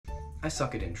I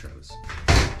suck at intros.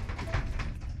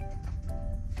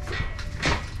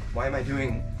 Why am I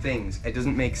doing things? It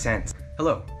doesn't make sense.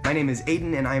 Hello, my name is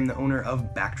Aiden and I am the owner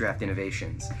of Backdraft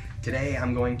Innovations. Today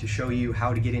I'm going to show you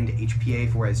how to get into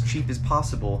HPA for as cheap as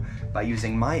possible by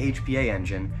using my HPA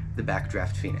engine, the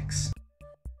Backdraft Phoenix.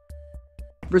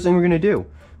 First thing we're going to do,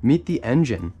 meet the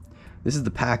engine. This is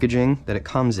the packaging that it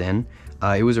comes in.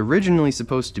 It was originally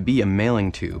supposed to be a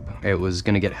mailing tube. It was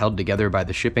going to get held together by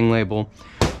the shipping label,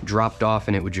 dropped off,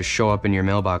 and it would just show up in your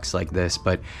mailbox like this,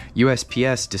 but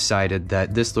USPS decided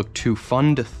that this looked too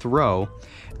fun to throw.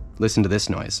 Listen to this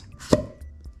noise.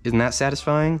 Isn't that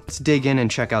satisfying? Let's dig in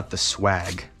and check out the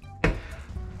swag.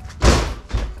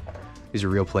 These are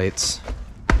real plates.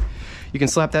 You can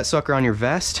slap that sucker on your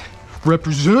vest.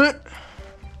 Represent!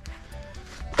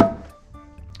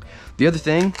 The other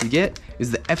thing you get is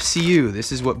the FCU.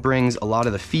 This is what brings a lot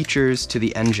of the features to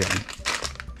the engine.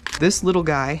 This little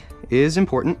guy is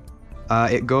important.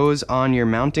 It goes on your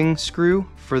mounting screw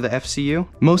for the FCU.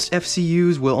 Most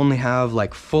FCUs will only have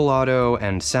like full auto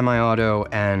and semi-auto,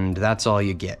 and that's all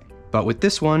you get. But with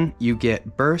this one, you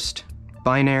get burst,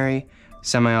 binary,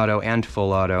 semi-auto, and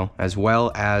full auto, as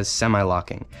well as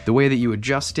semi-locking. The way that you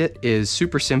adjust it is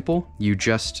super simple. You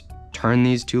just turn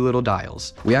these two little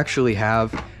dials. We actually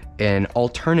have an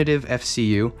alternative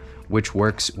FCU, which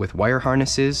works with wire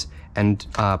harnesses and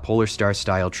Polar Star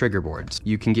style trigger boards.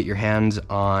 You can get your hands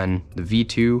on the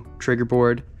V2 trigger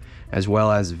board as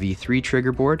well as V3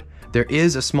 trigger board. There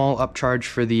is a small upcharge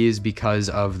for these because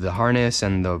of the harness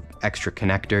and the extra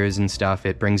connectors and stuff.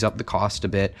 It brings up the cost a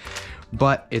bit,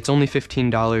 but it's only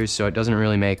 $15, so it doesn't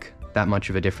really make that much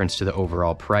of a difference to the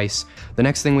overall price. The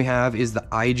next thing we have is the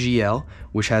IGL,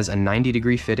 which has a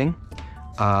 90-degree fitting.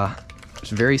 It's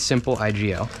very simple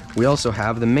IGL. We also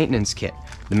have the maintenance kit.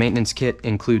 The maintenance kit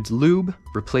includes lube,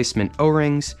 replacement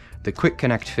O-rings, the quick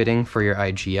connect fitting for your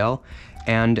IGL,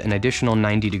 and an additional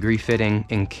 90-degree fitting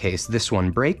in case this one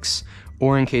breaks,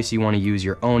 or in case you want to use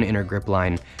your own inner grip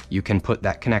line, you can put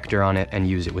that connector on it and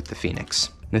use it with the Phoenix.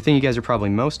 The thing you guys are probably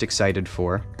most excited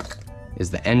for is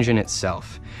the engine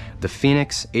itself. The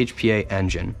Phoenix HPA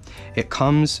engine. It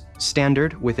comes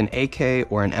standard with an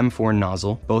AK or an M4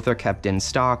 nozzle. Both are kept in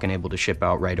stock and able to ship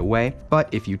out right away.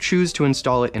 But if you choose to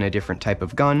install it in a different type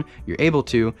of gun, you're able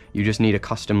to. You just need a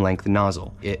custom length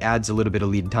nozzle. It adds a little bit of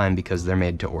lead time because they're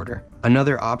made to order.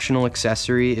 Another optional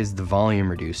accessory is the volume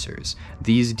reducers.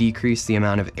 These decrease the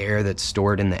amount of air that's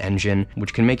stored in the engine,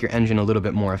 which can make your engine a little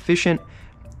bit more efficient,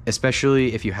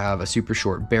 especially if you have a super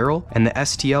short barrel, and the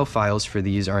STL files for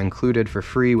these are included for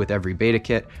free with every beta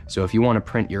kit, so if you want to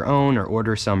print your own or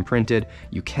order some printed,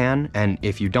 you can, and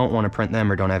if you don't want to print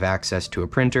them or don't have access to a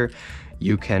printer,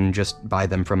 you can just buy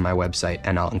them from my website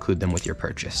and I'll include them with your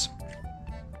purchase.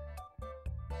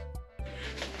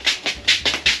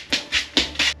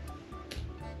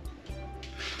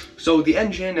 So the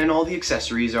engine and all the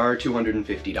accessories are $250.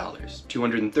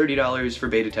 $230 for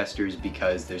beta testers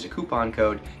because there's a coupon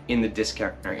code in the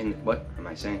discount, or in, what am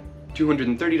I saying?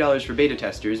 $230 for beta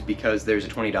testers because there's a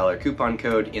 $20 coupon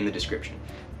code in the description.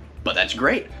 But that's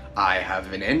great. I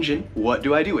have an engine. What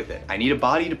do I do with it? I need a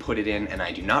body to put it in, and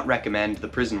I do not recommend the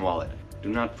prison wallet. Do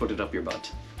not put it up your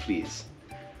butt, please.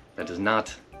 That is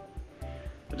not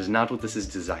what this is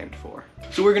designed for.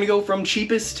 So we're gonna go from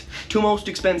cheapest to most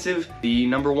expensive. The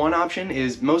number one option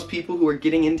is most people who are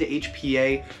getting into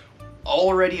HPA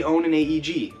already own an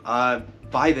AEG.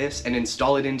 Buy this and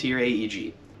install it into your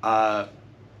AEG.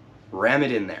 Ram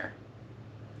it in there.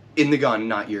 In the gun,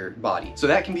 not your body. So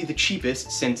that can be the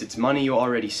cheapest since it's money you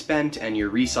already spent and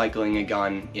you're recycling a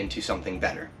gun into something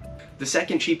better. The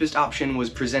second cheapest option was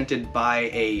presented by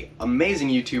an amazing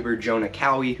YouTuber, Jonah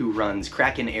Cowie, who runs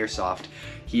Kraken Airsoft.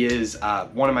 He is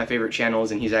one of my favorite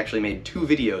channels, and he's actually made 2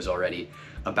 videos already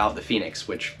about the Phoenix,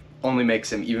 which only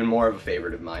makes him even more of a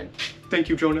favorite of mine. Thank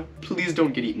you, Jonah. Please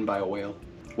don't get eaten by a whale.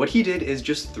 What he did is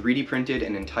just 3D printed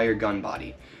an entire gun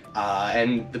body,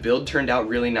 and the build turned out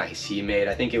really nice. He made,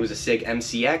 I think it was a SIG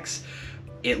MCX.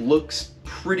 It looks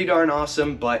pretty darn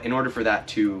awesome, but in order for that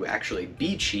to actually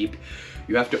be cheap,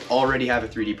 you have to already have a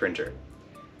 3D printer.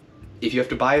 If you have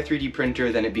to buy a 3D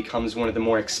printer, then it becomes one of the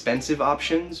more expensive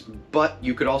options, but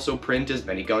you could also print as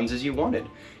many guns as you wanted.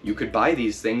 You could buy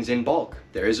these things in bulk.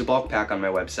 There is a bulk pack on my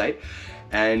website,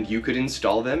 and you could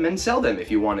install them and sell them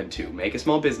if you wanted to. Make a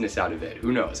small business out of it.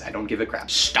 Who knows? I don't give a crap.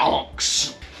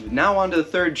 Stonks! Now on to the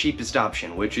third cheapest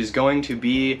option, which is going to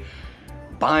be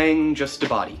buying just a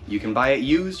body. You can buy it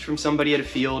used from somebody at a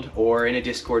field or in a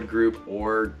Discord group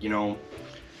or, you know,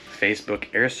 Facebook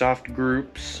Airsoft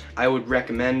groups. I would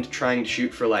recommend trying to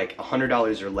shoot for like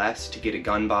 $100 or less to get a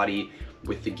gun body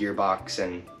with the gearbox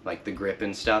and like the grip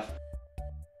and stuff.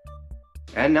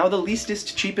 And now the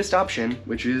leastest, cheapest option,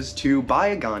 which is to buy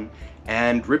a gun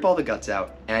and rip all the guts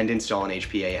out and install an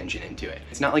HPA engine into it.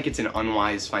 It's not like it's an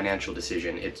unwise financial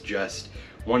decision, it's just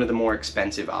one of the more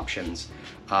expensive options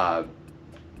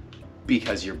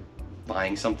because you're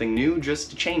buying something new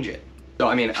just to change it. So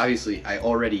I mean, obviously I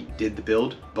already did the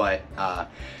build, but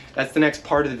that's the next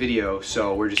part of the video,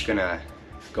 so we're just gonna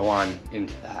go on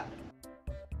into that.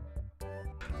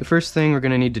 The first thing we're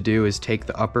gonna need to do is take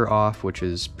the upper off, which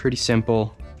is pretty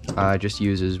simple. Just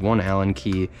uses one Allen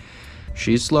key.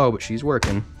 She's slow, but she's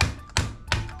working.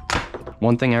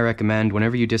 One thing I recommend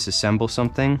whenever you disassemble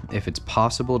something, if it's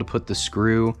possible to put the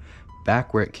screw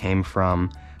back where it came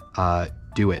from,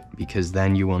 do it, because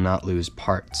then you will not lose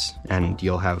parts and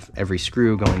you'll have every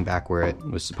screw going back where it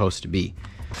was supposed to be.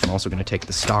 I'm also gonna take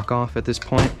the stock off at this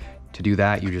point. To do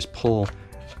that, you just pull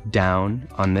down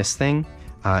on this thing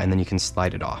and then you can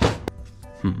slide it off.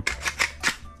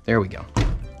 There we go.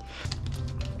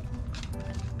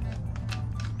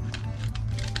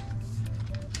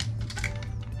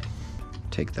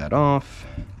 Take that off.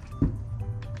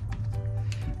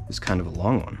 It's kind of a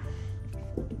long one.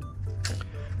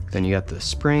 Then you got the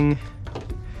spring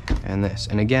and this.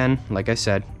 And again, like I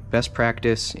said, best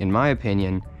practice, in my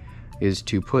opinion, is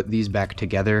to put these back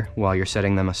together while you're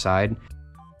setting them aside.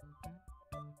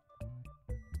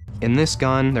 In this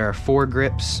gun, there are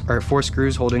 4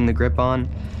 screws holding the grip on.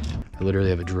 I literally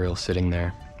have a drill sitting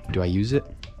there. Do I use it?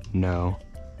 No.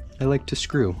 I like to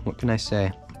screw, what can I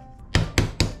say?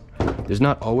 There's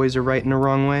not always a right and a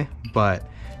wrong way, but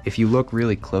if you look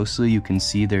really closely, you can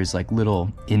see there's like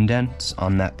little indents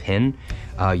on that pin.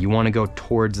 You want to go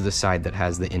towards the side that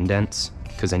has the indents,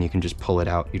 because then you can just pull it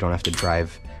out. You don't have to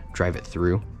drive it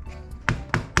through.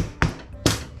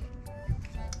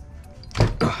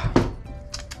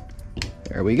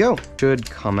 There we go. Should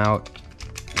come out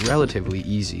relatively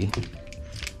easy,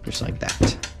 just like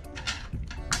that.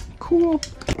 Cool.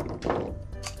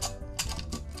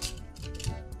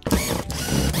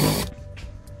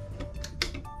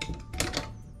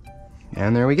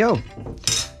 And there we go.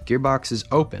 Gearbox is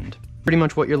opened. Pretty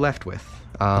much what you're left with.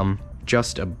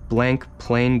 Just a blank,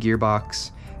 plain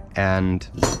gearbox and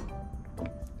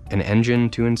an engine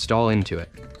to install into it.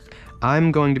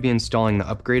 I'm going to be installing the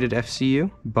upgraded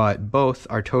FCU, but both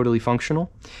are totally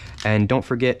functional. And don't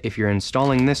forget, if you're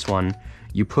installing this one,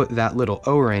 you put that little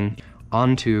O-ring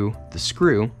onto the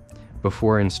screw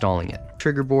before installing it.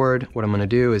 Trigger board, what I'm gonna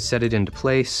do is set it into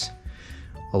place,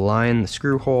 align the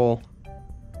screw hole,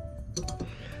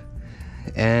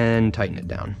 and tighten it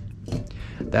down.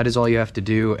 That is all you have to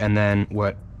do, and then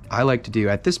what I like to do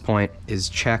at this point is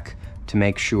check to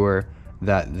make sure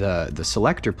that the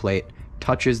selector plate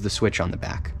touches the switch on the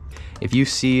back. If you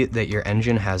see that your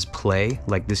engine has play,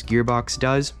 like this gearbox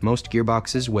does, most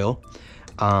gearboxes will,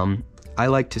 I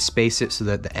like to space it so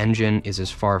that the engine is as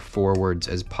far forwards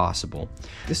as possible.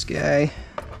 This guy,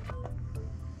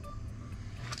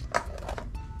 I'm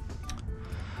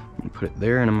gonna put it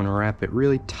there and I'm gonna wrap it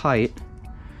really tight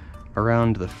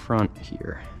around the front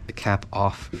here. The cap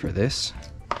off for this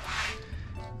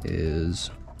is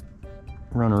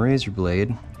run a razor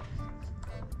blade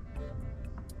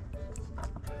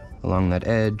along that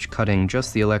edge, cutting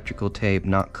just the electrical tape,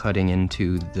 not cutting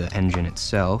into the engine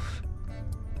itself.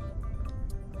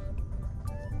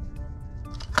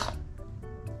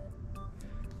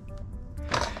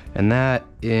 And that,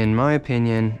 in my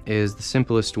opinion, is the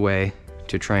simplest way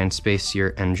to try and space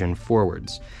your engine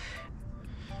forwards.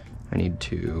 I need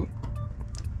to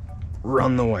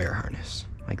run the wire harness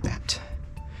like that.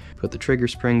 Put the trigger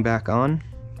spring back on.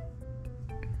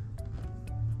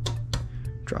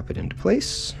 Drop it into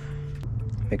place.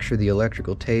 Make sure the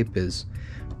electrical tape is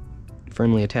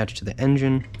firmly attached to the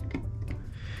engine,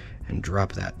 and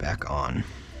drop that back on.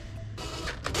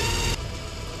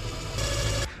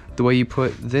 The way you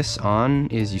put this on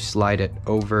is you slide it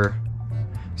over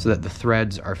so that the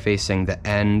threads are facing the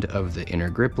end of the inner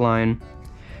grip line,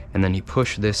 and then you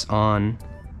push this on,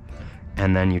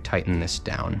 and then you tighten this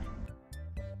down.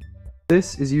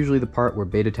 This is usually the part where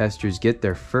beta testers get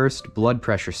their first blood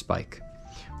pressure spike.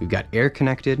 We've got air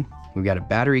connected, we've got a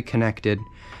battery connected,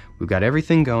 we've got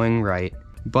everything going right,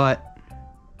 but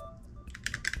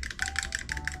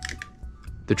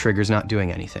the trigger's not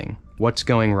doing anything. What's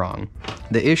going wrong?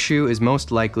 The issue is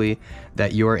most likely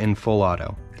that you're in full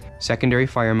auto. Secondary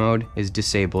fire mode is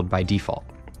disabled by default.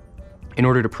 In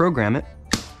order to program it,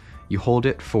 you hold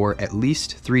it for at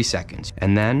least 3 seconds,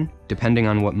 and then, depending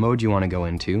on what mode you want to go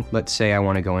into, let's say I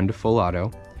want to go into full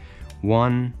auto,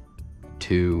 1,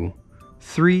 2,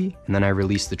 3, and then I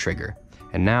release the trigger.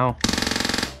 And now,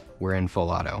 we're in full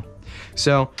auto.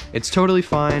 So, it's totally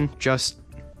fine, just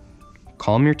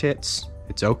calm your tits,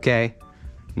 It's okay.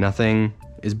 Nothing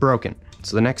is broken.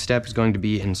 So the next step is going to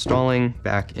be installing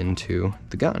back into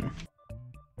the gun.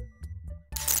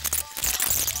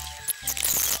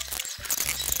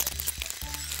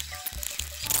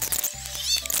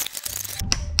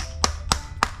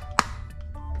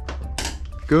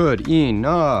 Good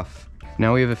enough.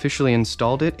 Now we have officially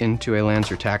installed it into a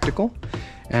Lancer Tactical,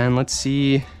 and let's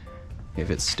see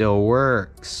if it still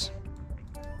works.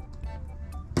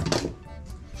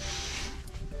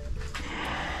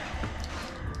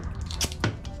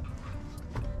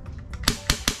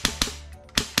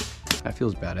 That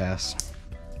feels badass.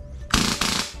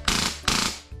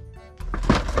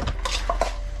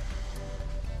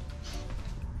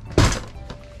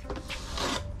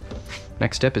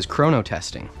 Next step is chrono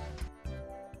testing.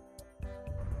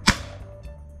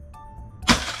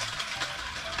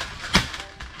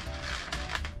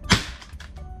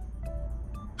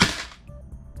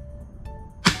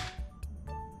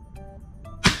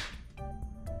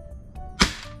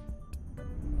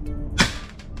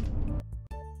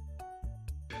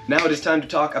 Now it is time to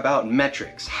talk about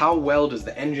metrics. How well does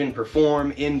the engine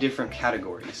perform in different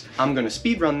categories? I'm gonna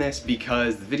speedrun this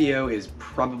because the video is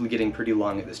probably getting pretty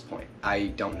long at this point. I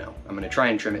don't know. I'm gonna try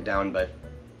and trim it down, but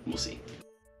we'll see.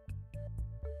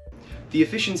 The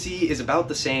efficiency is about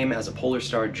the same as a Polar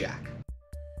Star jack.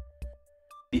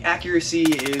 The accuracy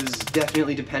is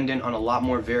definitely dependent on a lot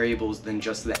more variables than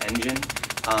just the engine,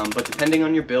 but depending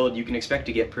on your build, you can expect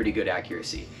to get pretty good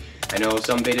accuracy. I know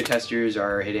some beta testers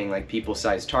are hitting like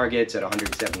people-sized targets at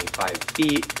 175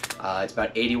 feet. It's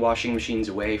about 80 washing machines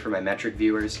away for my metric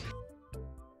viewers.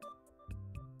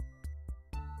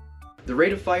 The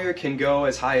rate of fire can go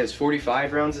as high as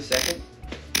 45 rounds a second,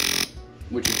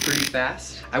 which is pretty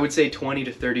fast. I would say 20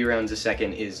 to 30 rounds a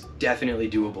second is definitely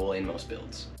doable in most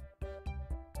builds.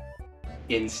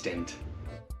 Instant.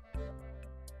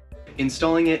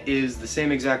 Installing it is the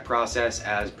same exact process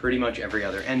as pretty much every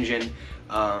other engine.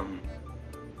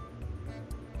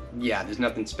 Yeah, there's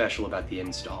nothing special about the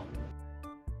install.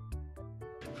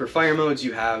 For fire modes,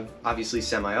 you have obviously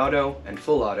semi-auto and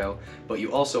full auto, but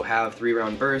you also have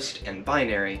 3-round burst and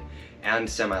binary and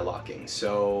semi-locking.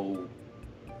 So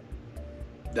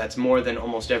that's more than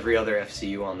almost every other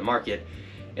FCU on the market,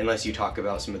 unless you talk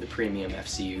about some of the premium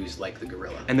FCUs like the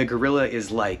Gorilla. And the Gorilla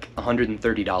is like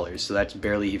 $130, so that's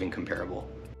barely even comparable.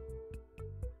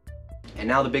 And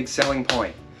now the big selling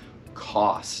point,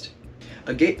 cost.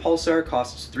 A Gate Pulsar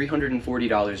costs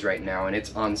 $340 right now, and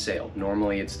it's on sale.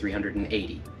 Normally it's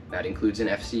 $380. That includes an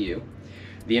FCU.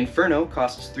 The Inferno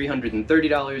costs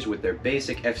 $330 with their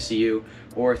basic FCU,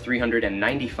 or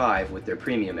 $395 with their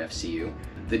premium FCU.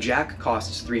 The Jack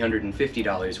costs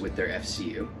 $350 with their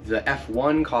FCU. The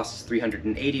F1 costs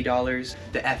 $380.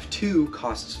 The F2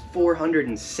 costs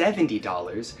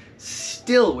 $470,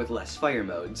 still with less fire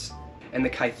modes. And the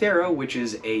Kythera, which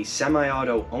is a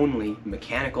semi-auto only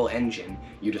mechanical engine,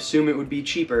 you'd assume it would be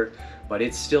cheaper, but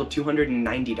it's still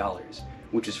 $290,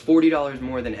 which is $40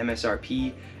 more than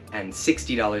MSRP and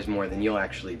 $60 more than you'll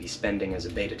actually be spending as a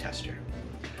beta tester.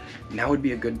 Now would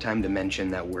be a good time to mention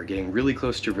that we're getting really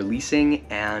close to releasing,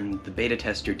 and the beta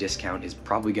tester discount is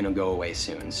probably going to go away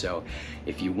soon, so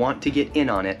if you want to get in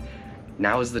on it,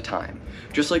 now is the time.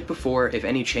 Just like before, if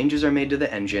any changes are made to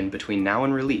the engine between now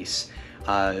and release,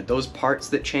 those parts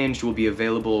that changed will be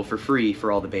available for free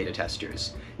for all the beta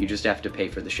testers. You just have to pay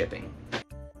for the shipping.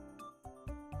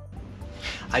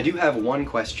 I do have one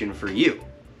question for you.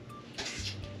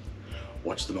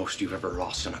 What's the most you've ever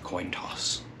lost in a coin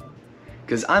toss?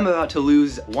 Because I'm about to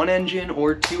lose 1 engine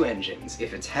or 2 engines.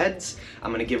 If it's heads,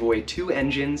 I'm gonna give away 2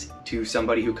 engines to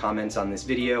somebody who comments on this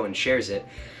video and shares it.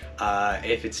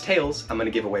 If it's tails, I'm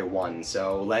gonna give away 1.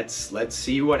 So let's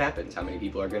see what happens. How many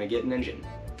people are gonna get an engine?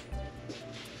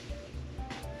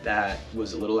 That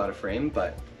was a little out of frame,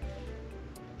 but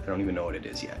I don't even know what it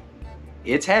is yet.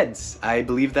 It's heads. I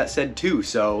believe that said 2,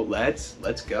 so let's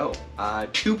go.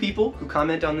 2 people who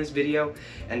comment on this video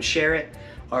and share it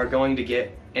are going to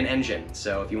get an engine.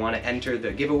 So if you want to enter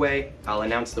the giveaway, I'll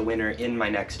announce the winner in my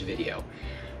next video.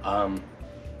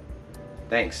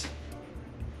 Thanks.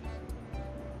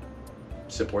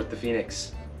 Support the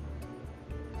Phoenix.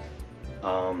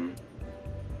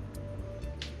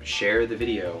 Share the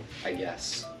video, I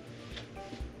guess.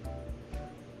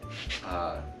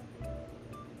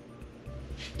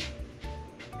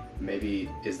 Maybe,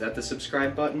 is that the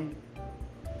subscribe button?